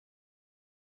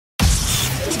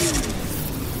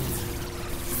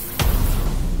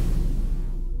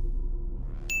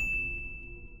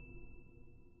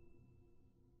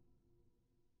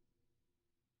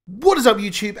What is up,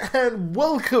 YouTube, and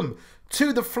welcome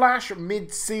to the Flash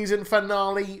mid-season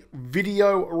finale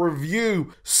video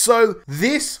review. So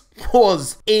this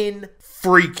was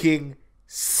freaking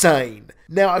insane.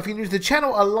 Now, if you're new to the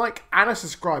channel, a like and a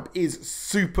subscribe is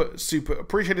super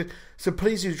appreciated. So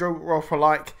please do drop off a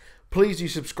like. Please do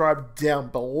subscribe down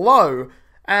below.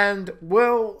 And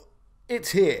well, it's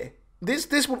here.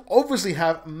 This will obviously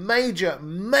have major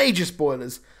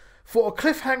spoilers for a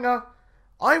cliffhanger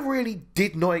I really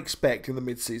did not expect in the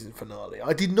mid-season finale.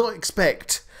 I did not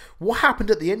expect what happened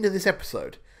at the end of this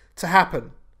episode to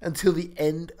happen until the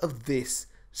end of this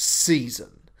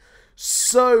season.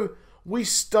 So we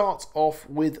start off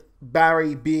with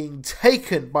Barry being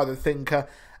taken by the Thinker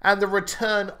and the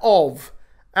return of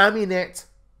Aminette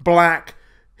Black,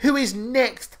 who is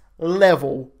next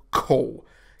level cool.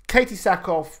 Katie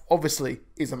Sackhoff obviously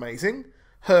is amazing.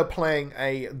 Her playing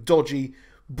a dodgy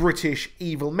British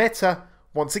evil meta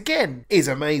once again is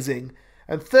amazing.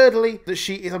 And thirdly, that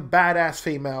she is a badass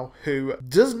female who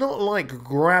does not like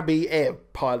grabby air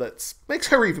pilots. Makes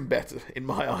her even better in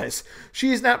my eyes.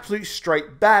 She is an absolute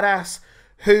straight badass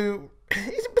who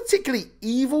isn't particularly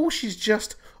evil, she's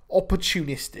just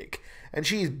opportunistic. And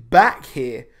she is back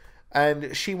here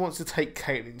and she wants to take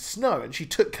Caitlin Snow. And she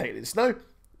took Caitlin Snow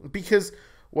because,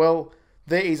 well,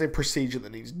 there is a procedure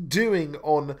that needs doing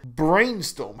on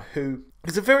Brainstorm, who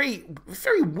is a very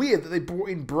weird that they brought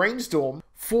in Brainstorm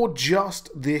for just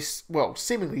this, well,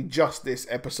 seemingly just this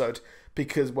episode,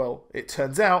 because, well, it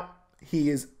turns out he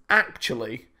is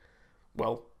actually,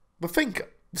 well, the Thinker.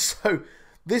 So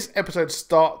this episode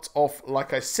starts off,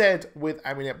 like I said, with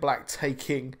Aminette Black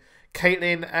taking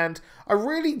Caitlin, and I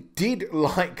really did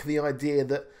like the idea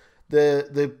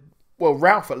that well,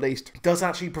 Ralph at least does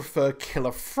actually prefer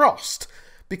Killer Frost,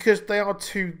 because they are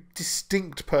two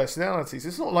distinct personalities.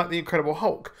 It's not like the Incredible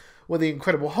Hulk, where the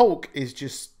Incredible Hulk is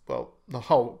just, well, the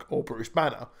Hulk or Bruce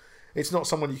Banner. It's not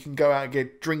someone you can go out and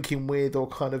get drinking with or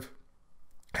kind of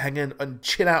hang in and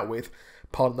chill out with,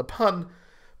 pardon the pun,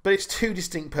 but it's two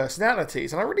distinct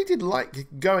personalities, and I really did like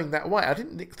going that way. I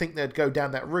didn't think they'd go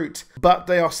down that route, but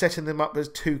they are setting them up as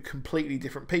two completely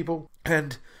different people,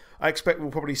 and I expect we'll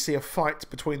probably see a fight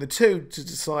between the two to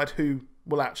decide who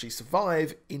will actually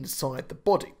survive inside the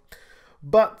body.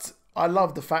 But I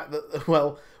love the fact that,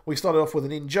 well, we started off with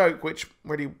an in-joke, which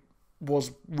really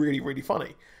was really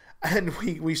funny. And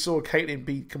we saw Caitlin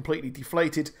be completely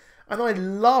deflated. And I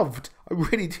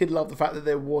really did love the fact that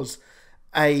there was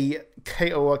a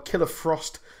Killer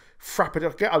Frost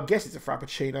Frappuccino, I guess it's a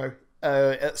Frappuccino,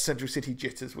 at Central City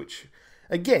Jitters, which,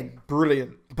 again,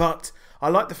 brilliant. But I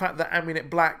like the fact that Aminette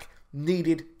Black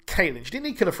needed Caitlin. She didn't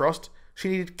need Killer Frost. She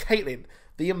needed Caitlin,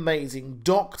 the amazing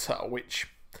doctor, which,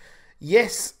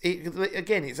 yes,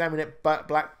 again, it's Aminette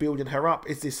Black building her up.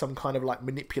 Is this some kind of like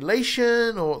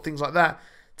manipulation or things like that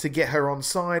to get her on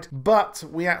side? But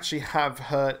we actually have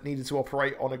her needed to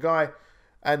operate on a guy,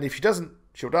 and if she doesn't,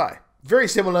 she'll die. Very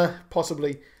similar,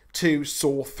 possibly, to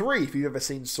Saw 3. If you've ever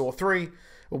seen Saw 3,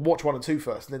 well, watch 1 and 2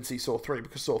 first, and then see Saw 3,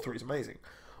 because Saw 3 is amazing.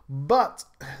 But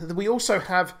we also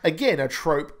have, again, a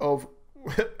trope of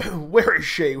where is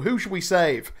she? Who should we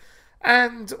save?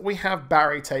 And we have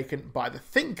Barry taken by the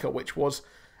Thinker, which was,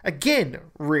 again,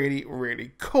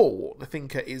 really cool. The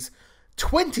Thinker is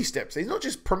 20 steps ahead. He's not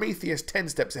just Prometheus 10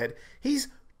 steps ahead. He's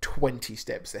 20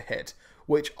 steps ahead,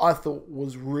 which I thought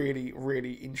was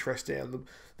really interesting. And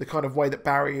the kind of way that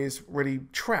Barry is really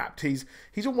trapped. He's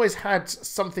always had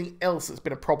something else that's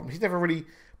been a problem. He's never really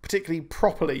particularly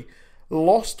properly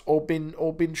lost or been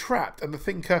trapped. And the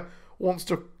Thinker wants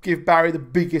to give Barry the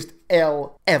biggest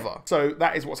L ever. So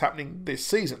that is what's happening this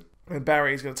season. And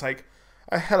Barry is going to take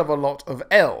a hell of a lot of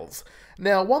L's.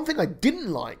 Now, one thing I didn't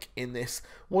like in this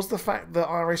was the fact that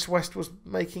Iris West was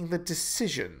making the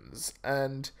decisions.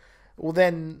 And well,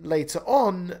 then later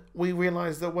on, we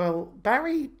realised that, well,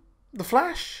 Barry, the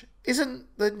Flash, isn't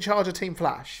in charge of Team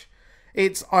Flash.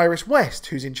 It's Iris West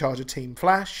who's in charge of Team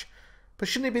Flash. But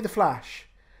shouldn't it be the Flash?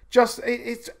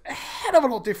 It's a hell of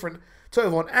a lot different. So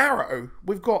over on Arrow,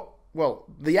 we've got, well,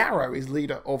 the Arrow is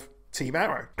leader of Team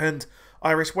Arrow. And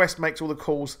Iris West makes all the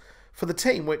calls for the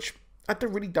team, which I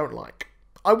really don't like.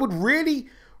 I would really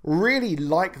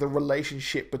like the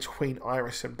relationship between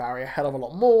Iris and Barry a hell of a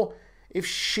lot more if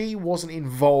she wasn't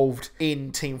involved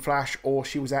in Team Flash, or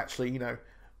she was actually, you know,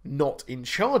 not in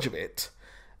charge of it.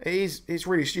 It's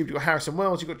really stupid. You've got Harrison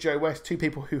Wells, you've got Joe West, two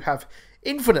people who have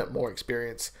infinite more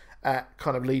experience at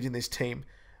kind of leading this team,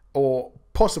 or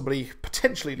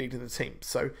potentially leading the team.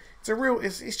 So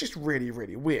it's just really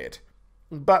weird.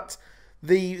 But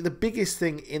the biggest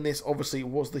thing in this obviously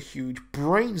was the huge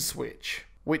brain switch,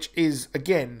 which is,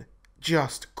 again,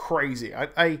 just crazy.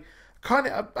 I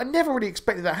I never really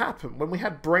expected that to happen. When we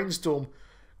had Brainstorm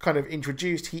kind of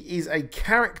introduced, he is a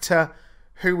character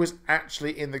who was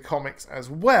actually in the comics as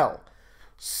well.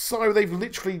 So they've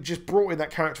literally just brought in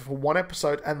that character for one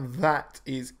episode, and that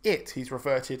is it. He's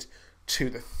reverted to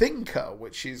the Thinker,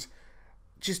 which is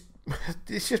just,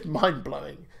 it's just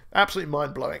mind-blowing. Absolutely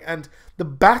mind-blowing. And the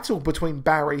battle between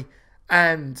Barry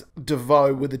and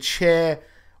DeVoe with the chair,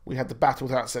 we had the battle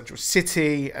without Central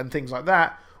City and things like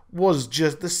that, was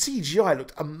just, the CGI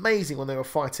looked amazing when they were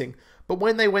fighting. But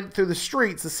when they went through the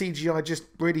streets, the CGI just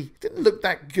really didn't look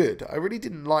that good. I really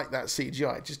didn't like that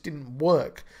CGI. It just didn't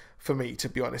work for me, to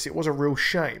be honest. It was a real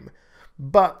shame.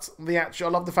 But I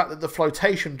love the fact that the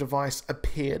flotation device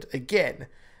appeared again.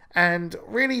 And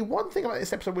really, one thing about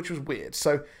this episode which was weird.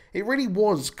 So it really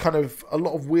was kind of a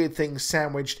lot of weird things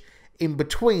sandwiched in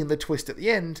between the twist at the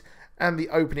end and the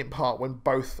opening part when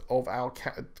both of our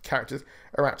characters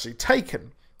are actually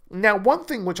taken. Now, one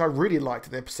thing which I really liked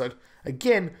in the episode,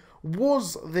 again,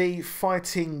 was the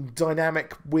fighting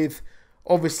dynamic with,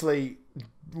 obviously,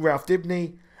 Ralph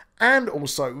Dibny and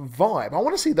also Vibe. I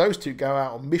want to see those two go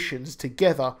out on missions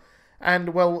together. And,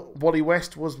 well, Wally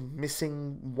West was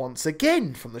missing once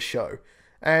again from the show.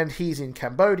 And he's in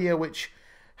Cambodia, which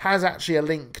has actually a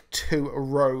link to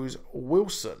Rose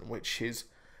Wilson, which is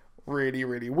really,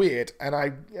 really weird. And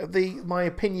my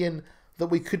opinion that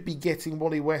we could be getting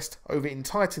Wally West over in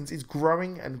Titans is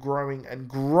growing and growing and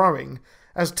growing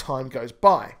as time goes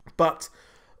by. But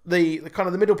the kind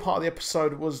of the middle part of the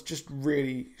episode was just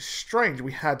really strange.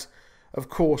 We had, of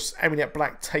course, Eminet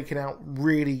Black taken out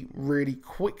really, really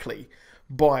quickly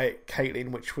by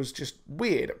Caitlin, which was just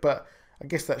weird. But I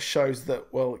guess that shows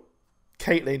that, well,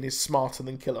 Caitlin is smarter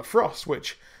than Killer Frost,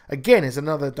 which, again, is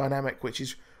another dynamic which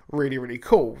is really, really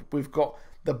cool. We've got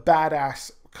the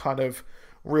badass kind of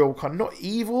real, kind of not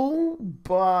evil,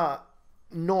 but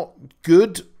not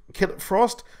good Killer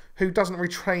Frost, who doesn't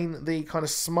retrain the kind of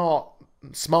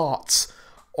smarts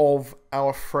of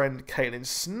our friend Caitlin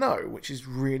Snow, which is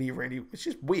really, really, which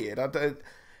is weird.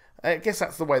 I guess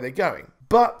that's the way they're going.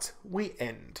 But we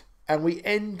end. And we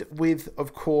end with,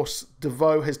 of course,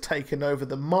 DeVoe has taken over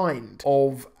the mind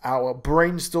of our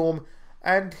Brainstorm,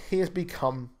 and he has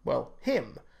become, well,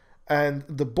 him. And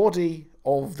the body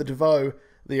of the DeVoe,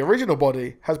 the original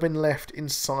body, has been left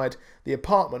inside the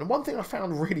apartment. And one thing I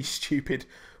found really stupid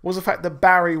was the fact that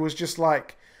Barry was just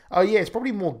like, oh yeah, it's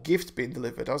probably more gifts being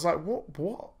delivered. I was like,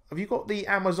 what? Have you got the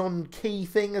Amazon key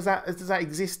thing? Does that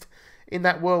exist in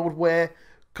that world where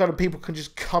kind of people can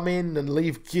just come in and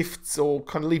leave gifts or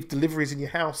kind of leave deliveries in your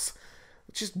house?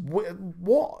 It's just,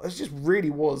 what? It just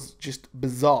really was just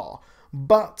bizarre.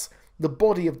 But the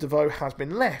body of DeVoe has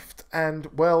been left, and,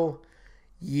 well,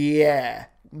 yeah,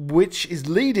 which is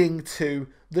leading to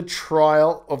the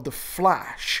trial of the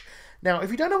Flash. Now,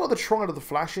 if you don't know what the trial of the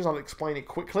Flash is, I'll explain it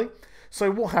quickly. So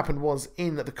what happened was,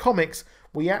 in the comics,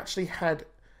 we actually had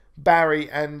Barry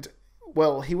and,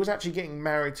 well, he was actually getting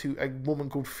married to a woman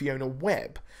called Fiona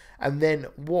Webb. And then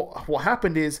what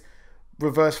happened is,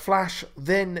 Reverse Flash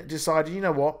then decided, you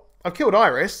know what, I've killed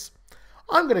Iris,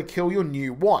 I'm going to kill your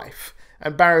new wife.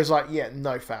 And Barry's like, yeah,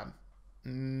 no fam,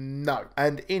 no.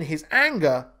 And in his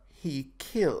anger, he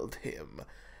killed him.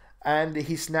 And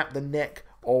he snapped the neck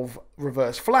of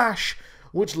Reverse Flash,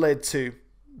 which led to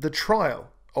the trial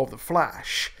of the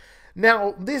Flash.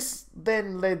 Now, this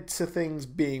then led to things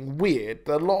being weird.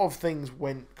 A lot of things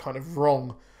went kind of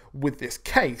wrong with this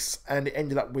case, and it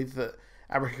ended up with that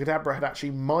Abracadabra had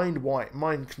actually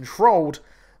mind controlled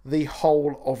the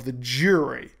whole of the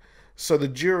jury. So the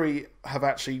jury have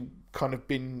actually kind of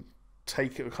been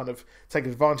taken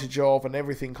advantage of, and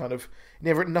everything kind of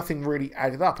nothing really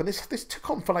added up. And this took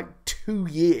on for like 2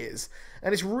 years,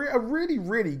 and it's a really,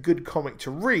 really good comic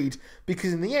to read,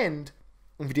 because in the end,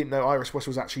 if you didn't know Iris West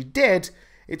was actually dead,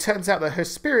 it turns out that her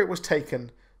spirit was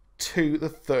taken to the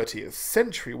 30th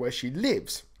century where she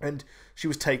lives, and she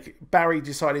was Barry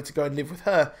decided to go and live with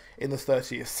her in the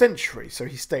 30th century, so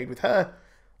he stayed with her,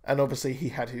 and obviously he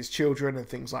had his children and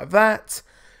things like that,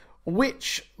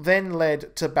 which then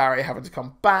led to Barry having to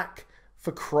come back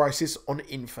for Crisis on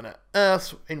Infinite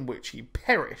Earths, in which he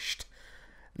perished.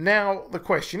 Now, the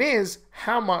question is,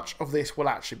 how much of this will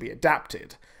actually be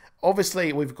adapted?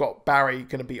 Obviously, we've got Barry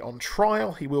going to be on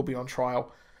trial. He will be on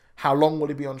trial. How long will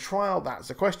he be on trial? That's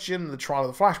the question. The trial of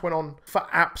the Flash went on for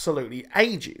absolutely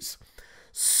ages.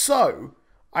 So,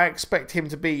 I expect him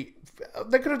to be...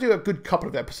 They're going to do a good couple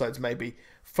of episodes, maybe,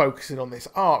 focusing on this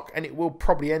arc, and it will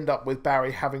probably end up with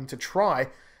Barry having to try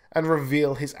and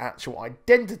reveal his actual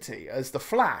identity as the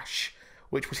Flash,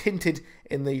 which was hinted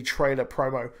in the trailer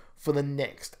promo for the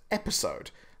next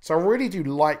episode. So I really do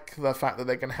like the fact that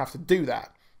they're going to have to do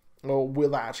that. Or will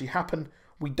that actually happen?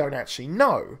 We don't actually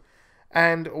know.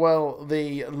 And, well,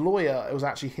 the lawyer was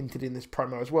actually hinted in this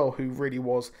promo as well, who really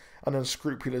was an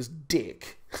unscrupulous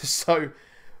dick. So,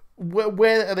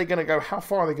 where are they going to go? How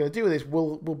far are they going to do with this?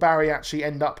 Will Barry actually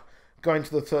end up going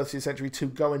to the 30th century to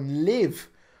go and live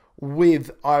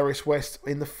with Iris West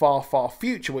in the far, far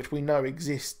future, which we know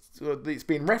exists, it's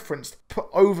been referenced, put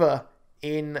over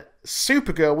in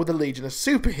Supergirl with the Legion of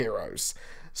Superheroes.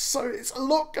 So, it's a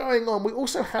lot going on. We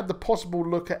also had the possible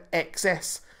look at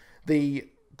XS, the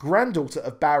granddaughter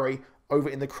of Barry, over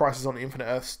in the Crisis on Infinite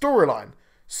Earth storyline.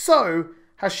 So,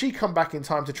 has she come back in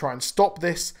time to try and stop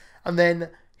this? And then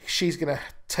she's going to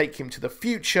take him to the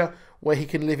future where he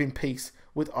can live in peace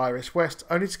with Iris West,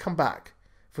 only to come back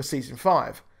for Season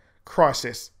 5,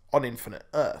 Crisis on Infinite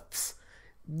Earths.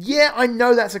 Yeah, I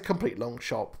know that's a complete long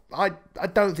shot. I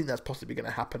don't think that's possibly going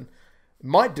to happen. It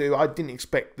might do. I didn't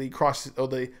expect the Crisis or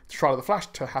the Trial of the Flash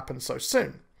to happen so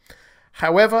soon.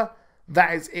 However,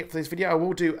 that is it for this video. I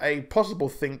will do a possible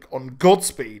think on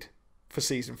Godspeed for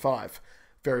Season 5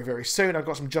 very, very soon. I've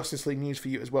got some Justice League news for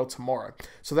you as well tomorrow.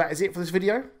 So that is it for this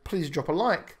video. Please drop a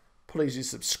like. Please do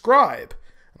subscribe.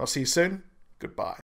 And I'll see you soon. Goodbye.